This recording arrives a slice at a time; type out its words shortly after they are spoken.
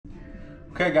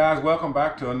Okay guys, welcome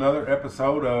back to another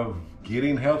episode of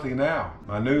Getting Healthy Now,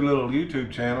 my new little YouTube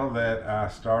channel that I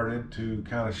started to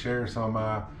kind of share some of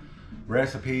my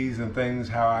recipes and things,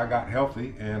 how I got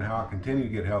healthy and how I continue to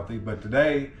get healthy. But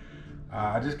today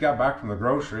I just got back from the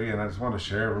grocery and I just want to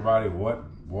share everybody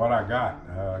what I got.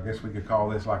 I guess we could call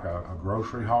this like a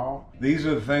grocery haul. These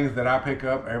are the things that I pick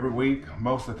up every week,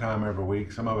 most of the time every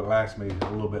week. Some of it lasts me a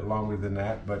little bit longer than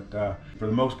that, but for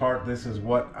the most part, this is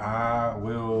what I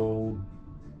will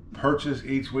purchase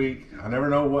each week. I never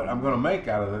know what I'm going to make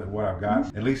out of what I've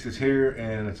got. At least it's here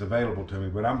and it's available to me.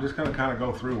 But I'm just going to kind of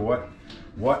go through what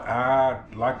I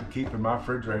like to keep in my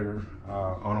refrigerator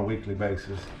on a weekly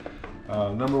basis.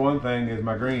 Number one thing is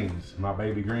my greens, my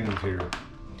baby greens here.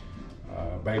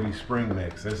 Baby spring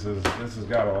mix. This has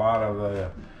got a lot of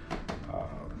the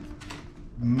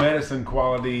medicine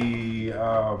quality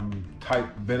type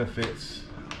benefits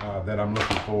that I'm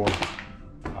looking for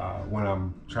when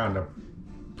I'm trying to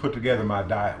put together my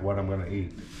diet, what I'm going to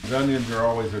eat. The onions are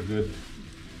always a good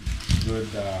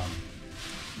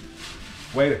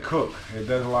way to cook. It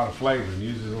does a lot of flavoring,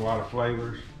 uses a lot of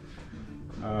flavors.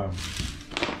 I'm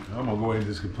gonna go ahead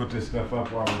and just put this stuff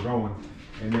up while we're going.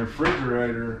 In your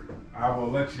refrigerator, I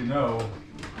will let you know,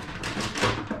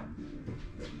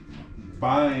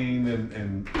 buying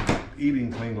and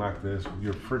eating clean like this,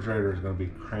 your refrigerator is going to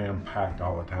be cram-packed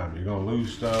all the time. You're going to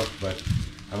lose stuff, but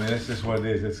I mean, it's just what it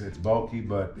is. It's bulky,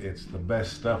 but it's the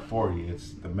best stuff for you.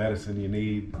 It's the medicine you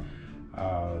need,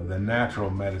 the natural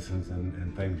medicines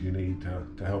and things you need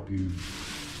to help you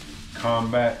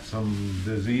combat some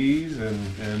disease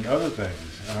and other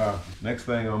things. Next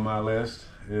thing on my list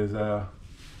is a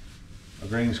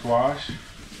green squash,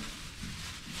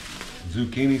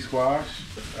 zucchini squash.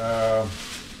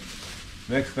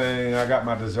 Next thing, I got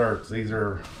my desserts. These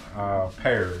are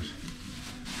pears.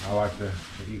 I like to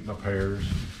eat my pears.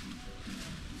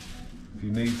 If you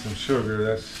need some sugar,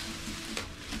 that's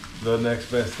the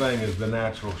next best thing, is the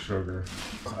natural sugar.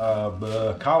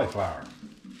 The cauliflower.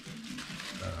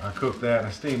 I cook that,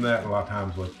 I steam that a lot of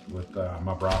times with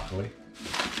my broccoli.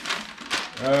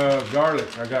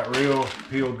 Garlic, I got real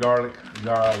peeled garlic.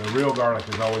 The real garlic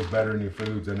is always better in your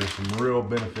foods, and there's some real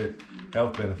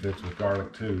health benefits with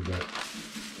garlic too.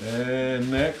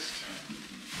 And next,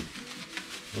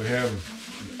 we have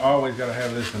always got to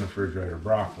have this in the refrigerator.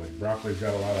 Broccoli. Broccoli's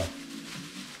got a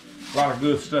lot of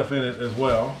good stuff in it as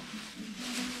well.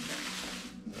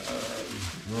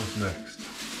 What's next?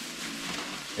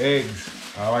 Eggs.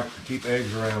 I like to keep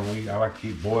eggs around. I like to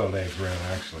keep boiled eggs around,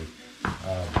 actually.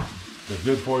 They're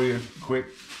good for you.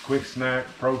 Quick snack,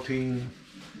 protein.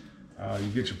 You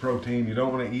get your protein. You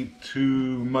don't want to eat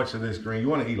too much of this green. You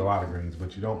want to eat a lot of greens,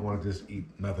 but you don't want to just eat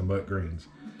nothing but greens.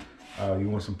 You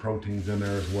want some proteins in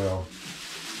there as well.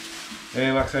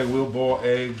 And like I say, we'll boil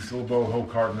eggs. We'll boil a whole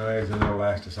carton of eggs and it'll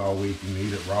last us all week. You can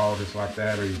eat it raw just like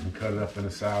that, or you can cut it up in a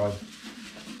salad.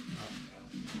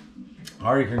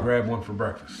 Or you can grab one for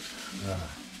breakfast.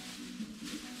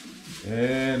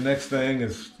 And next thing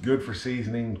is good for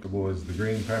seasoning, was the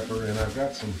green pepper. And I've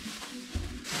got some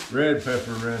red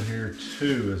pepper around here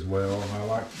too as well. I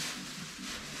like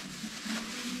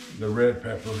the red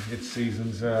pepper. It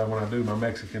seasons when I do my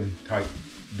Mexican type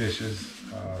dishes.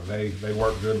 They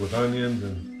work good with onions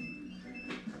and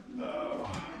all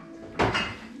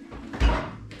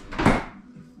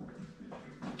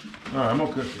right, I'm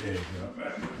gonna cook the eggs up.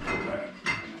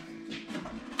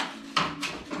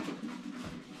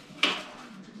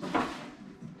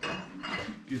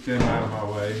 Get them out of my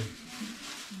way.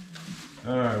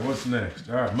 All right, what's next?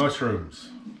 All right, mushrooms.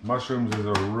 Mushrooms is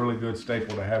a really good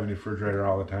staple to have in your refrigerator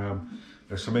all the time.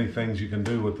 There's so many things you can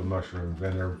do with the mushrooms,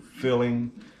 and they're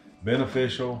filling,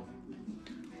 beneficial,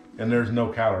 and there's no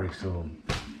calories to them.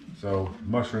 So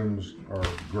mushrooms are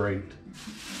great.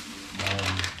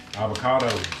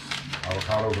 Avocados.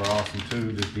 Avocados are awesome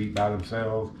too, just eat by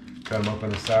themselves. Cut them up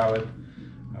in a salad.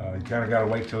 You kind of got to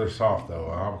wait till they're soft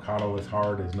though. An avocado that's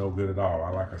hard is no good at all. I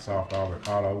like a soft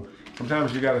avocado.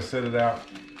 Sometimes you got to set it out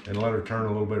and let her turn a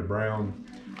little bit brown.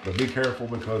 But be careful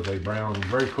because they brown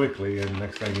very quickly, and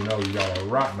next thing you know, you got a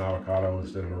rotten avocado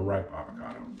instead of a ripe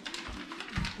avocado.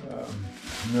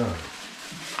 No.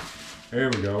 Here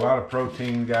we go. A lot of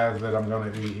protein, guys, that I'm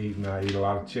going to be eating. I eat a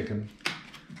lot of chicken.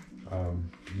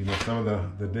 You know, some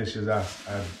of the dishes I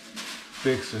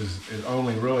fix is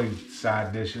only really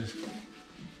side dishes,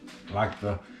 like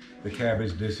the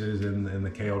cabbage dishes and the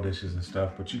kale dishes and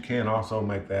stuff. But you can also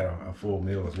make that a full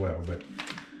meal as well. But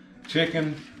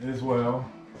chicken as well.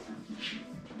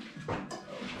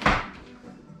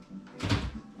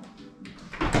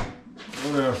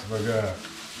 What else have I got?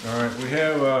 All right, we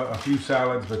have a few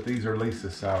salads, but these are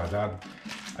Lisa's salads.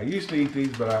 I used to eat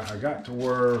these, but I got to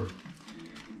where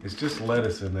it's just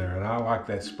lettuce in there, and I like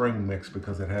that spring mix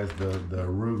because it has the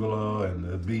arugula and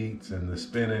the beets and the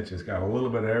spinach. It's got a little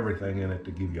bit of everything in it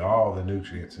to give you all the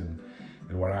nutrients and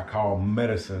what I call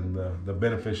medicine, the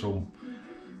beneficial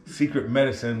secret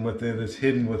medicine within that's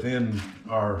hidden within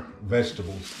our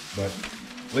vegetables. But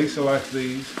Lisa likes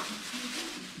these,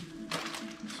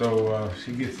 so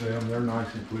she gets them. They're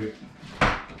nice and quick.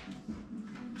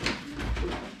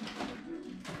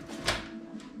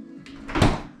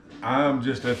 I'm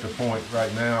just at the point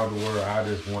right now to where I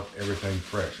just want everything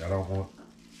fresh. I don't want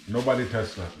nobody to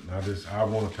touch nothing. I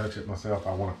want to touch it myself.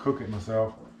 I want to cook it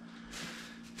myself.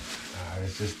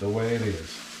 It's just the way it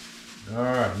is. All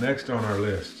right, next on our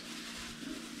list.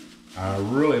 I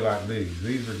really like these.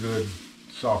 These are good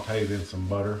sauteed in some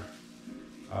butter.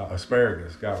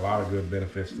 Asparagus got a lot of good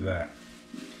benefits to that.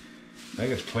 I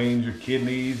think it cleans your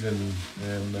kidneys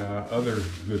and other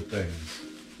good things.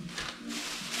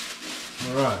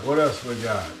 All right, what else we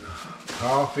got?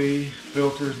 Coffee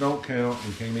filters don't count.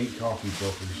 You can't eat coffee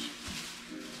filters.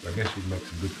 I guess you can make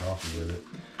some good coffee with it.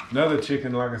 Another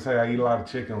chicken, like I say, I eat a lot of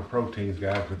chicken with proteins,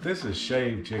 guys, but this is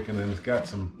shaved chicken, and it's got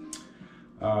some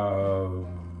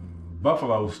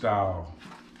buffalo style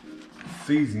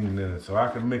seasoning in it. So I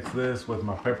can mix this with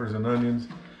my peppers and onions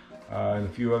and a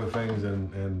few other things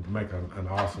and make an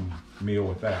awesome meal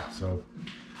with that. So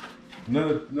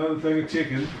another thing of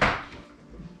chicken.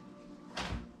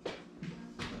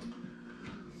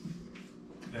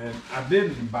 And I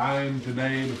didn't buy them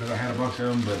today because I had a bunch of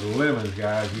them, but lemons,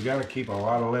 guys, you got to keep a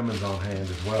lot of lemons on hand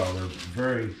as well. They're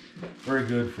very, very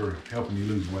good for helping you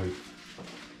lose weight.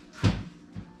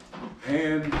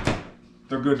 And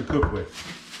they're good to cook with.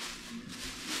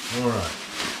 All right.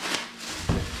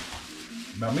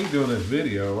 By me doing this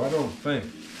video, I don't think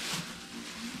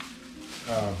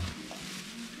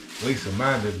Lisa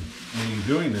minded me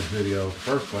doing this video in the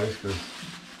first place, because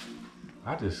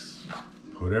I just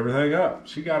put everything up.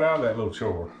 She got out of that little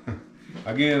chore.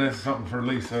 Again, that's something for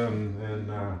Lisa, and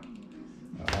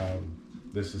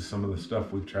this is some of the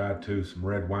stuff we've tried too. Some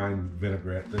red wine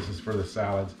vinaigrette. This is for the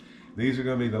salads. These are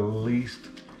going to be the least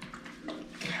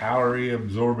calorie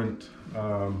absorbent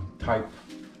type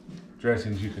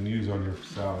dressings you can use on your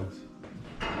salads.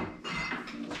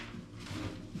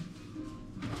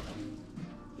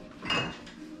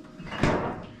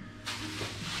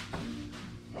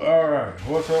 All right,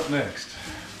 what's up next?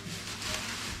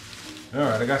 All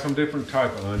right, I got some different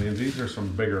type of onions. These are some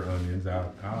bigger onions. I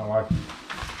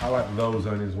like those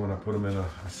onions when I put them in a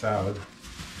salad.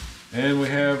 And we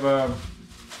have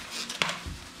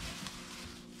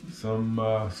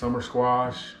some summer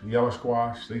squash, yellow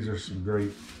squash. These are some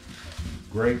great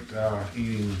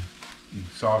eating. You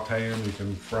saute them, you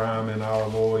can fry them in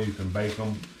olive oil, you can bake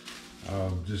them.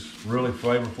 Just really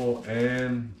flavorful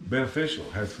and beneficial.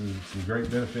 Has some great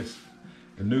benefits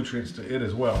and nutrients to it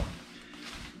as well.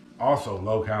 Also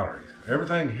low calories.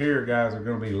 Everything here, guys, are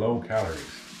going to be low calories.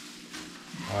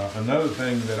 Another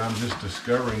thing that I'm just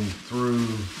discovering through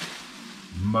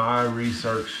my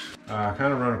research, I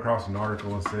kind of run across an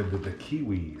article and said that the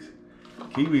kiwis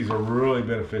are really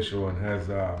beneficial and has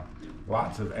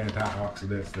lots of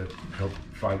antioxidants that help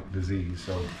fight disease.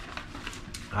 So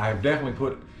I have definitely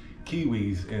put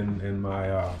kiwis in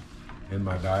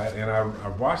my diet, and I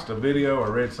watched a video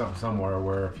or read something somewhere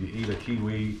where if you eat a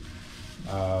kiwi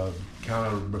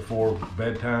kind of before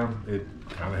bedtime, it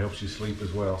kind of helps you sleep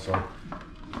as well. So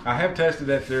I have tested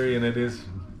that theory, and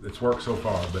it's worked so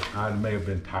far, but I may have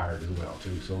been tired as well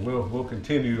too. So we'll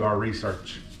continue our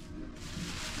research.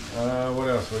 What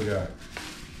else we got?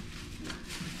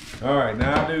 All right,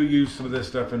 now I do use some of this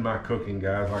stuff in my cooking,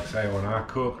 guys. Like I say, when I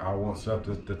cook, I want stuff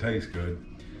to taste good.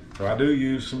 So I do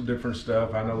use some different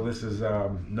stuff. I know this is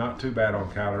not too bad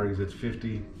on calories. It's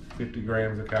 50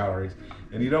 grams of calories.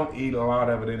 And you don't eat a lot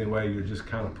of it anyway. You're just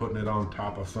kind of putting it on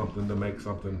top of something to make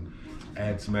something,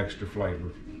 add some extra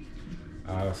flavor.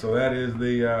 So that is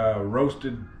the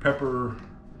roasted pepper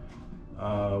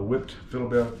whipped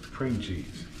Philadelphia cream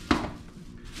cheese.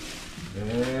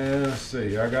 And let's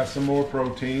see, I got some more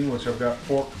protein, which I've got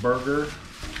pork burger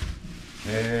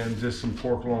and just some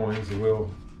pork loins.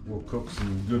 We'll cook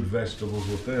some good vegetables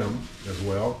with them as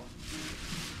well.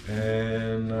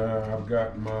 And I've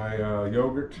got my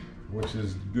yogurt, which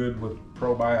is good with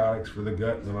probiotics for the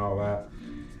gut and all that.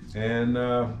 And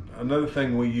another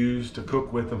thing we use to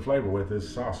cook with and flavor with is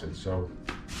sausage. So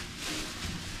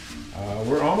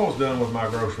we're almost done with my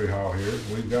grocery haul here.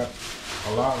 We've got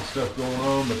a lot of stuff going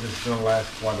on, but this is going to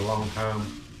last quite a long time.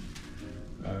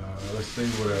 Let's see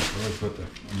what else. Let me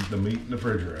put the meat in the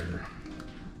refrigerator.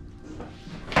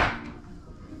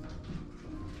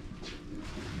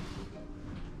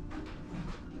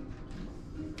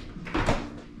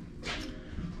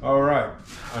 All right,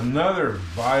 another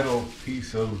vital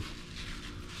piece of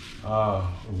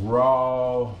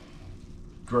raw,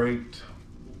 great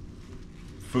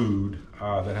food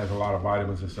that has a lot of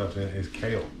vitamins and stuff in it is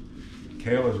kale.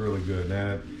 Kale is really good.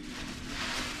 Now,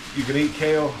 you can eat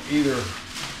kale either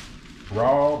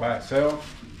raw by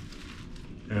itself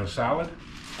in a salad,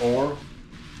 or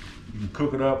you can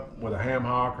cook it up with a ham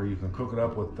hock, or you can cook it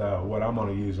up with what I'm going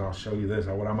to use, and I'll show you this.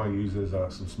 What I'm going to use is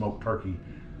some smoked turkey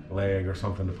leg or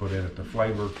something to put in it to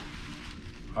flavor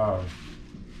our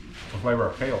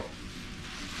kale.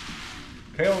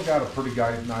 Kale's got a pretty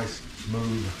nice,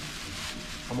 smooth,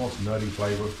 almost nutty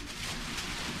flavor.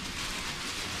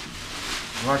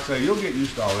 And like I say, you'll get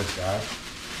used to all this, guys.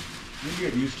 You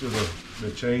get used to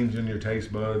the change in your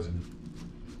taste buds and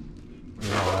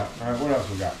all that. All right, what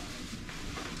else we got?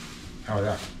 Oh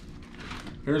yeah,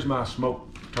 here's my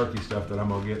smoked turkey stuff that I'm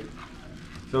gonna get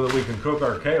so that we can cook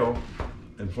our kale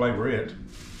and flavor it.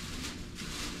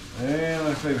 And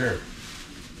let's see here,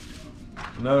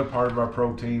 another part of our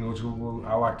protein, which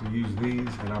I like to use these,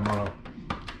 and I'm gonna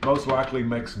most likely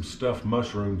make some stuffed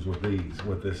mushrooms with these,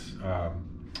 with this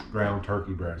ground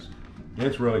turkey breast.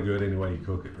 It's really good any way you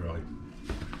cook it, really.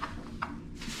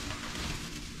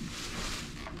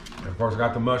 And of course, I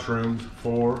got the mushrooms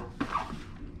for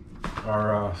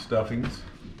our stuffings.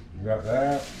 We got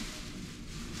that.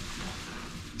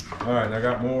 All right, and I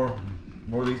got more of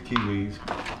these kiwis.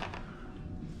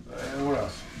 And what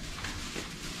else?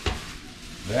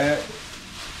 That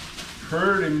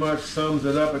pretty much sums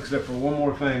it up, except for one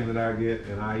more thing that I get,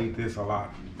 and I eat this a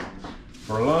lot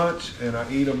for lunch, and I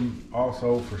eat them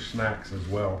also for snacks as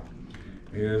well,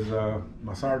 is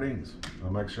my sardines.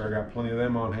 I'll make sure I got plenty of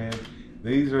them on hand.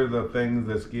 These are the things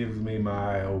that gives me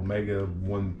my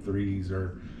omega-3s,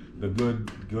 or the good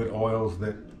oils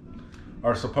that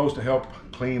are supposed to help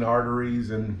clean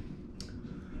arteries and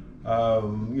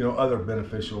other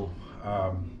beneficial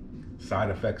side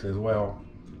effects as well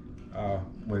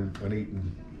when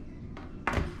eating.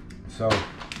 So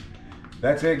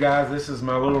that's it, guys. This is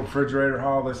my little refrigerator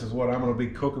haul. This is what I'm going to be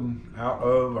cooking out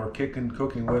of, or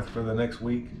cooking with for the next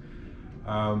week.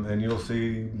 And you'll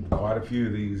see quite a few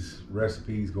of these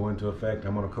recipes go into effect.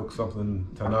 I'm going to cook something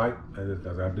tonight,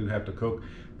 because I do have to cook,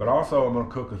 but also I'm going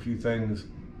to cook a few things,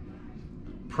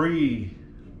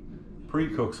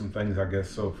 pre-cook some things, I guess.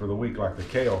 So for the week, like the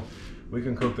kale, we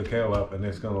can cook the kale up and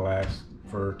it's going to last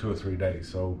for 2 or 3 days.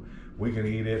 So we can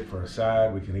eat it for a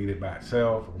side, we can eat it by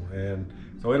itself, and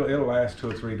so it'll last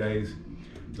 2 or 3 days.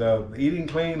 The eating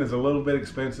clean is a little bit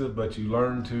expensive, but you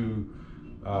learn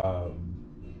to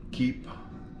keep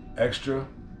extra.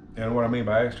 And what I mean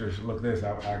by extra is, look at this.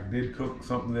 I did cook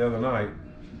something the other night,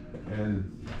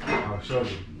 and I'll show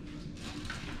you.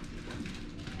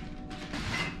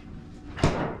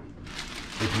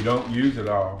 If you don't use it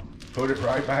all, put it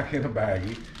right back in a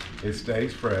baggie. It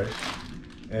stays fresh.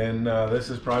 And this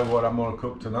is probably what I'm going to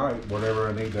cook tonight. Whatever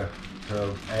I need to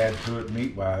add to it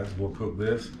meat-wise, we'll cook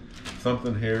this,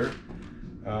 something here.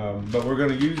 But we're going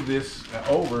to use this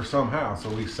over somehow, so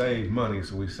we save money.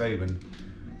 So we're saving.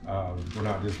 We're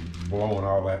not just blowing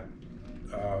all that.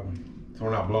 So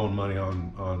we're not blowing money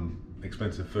on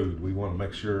expensive food. We want to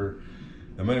make sure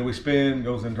the money we spend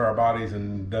goes into our bodies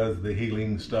and does the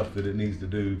healing stuff that it needs to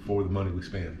do for the money we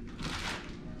spend.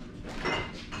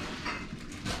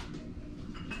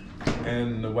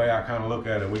 And the way I kind of look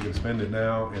at it, we can spend it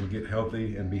now and get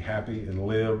healthy and be happy and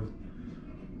live,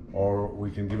 or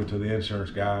we can give it to the insurance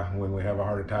guy when we have a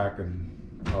heart attack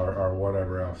or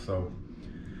whatever else. So,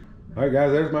 all right,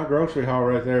 guys, there's my grocery haul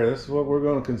right there. This is what we're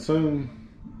going to consume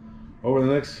over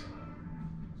the next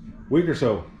week or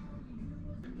so.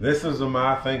 This is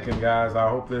my thinking, guys. I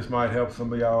hope this might help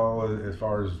some of y'all as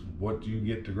far as what you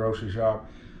get to grocery shop.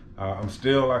 I'm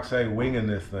still, like I say, winging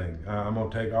this thing. I'm going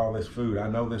to take all this food. I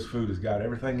know this food has got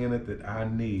everything in it that I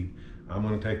need. I'm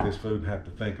going to take this food and have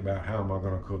to think about how am I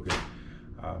going to cook it.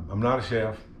 I'm not a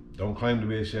chef. Don't claim to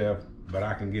be a chef, but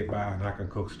I can get by and I can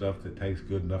cook stuff that tastes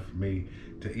good enough for me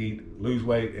to eat, lose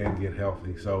weight, and get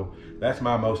healthy. So that's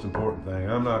my most important thing.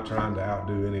 I'm not trying to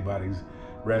outdo anybody's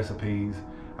recipes.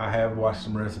 I have watched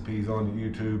some recipes on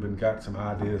YouTube and got some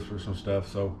ideas for some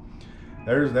stuff. So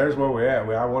there's where we're at.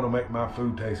 I want to make my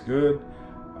food taste good.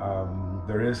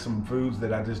 There is some foods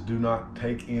that I just do not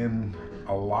take in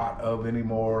a lot of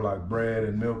anymore, like bread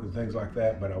and milk and things like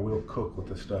that, but I will cook with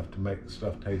the stuff to make the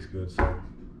stuff taste good. So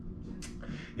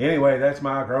anyway, that's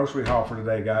my grocery haul for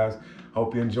today, guys.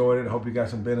 Hope you enjoyed it. Hope you got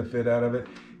some benefit out of it.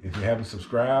 If you haven't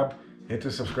subscribed, hit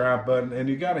the subscribe button, and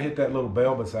you got to hit that little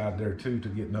bell beside there too to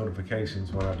get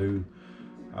notifications when I do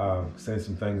send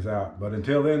some things out. But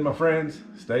until then, my friends,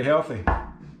 stay healthy.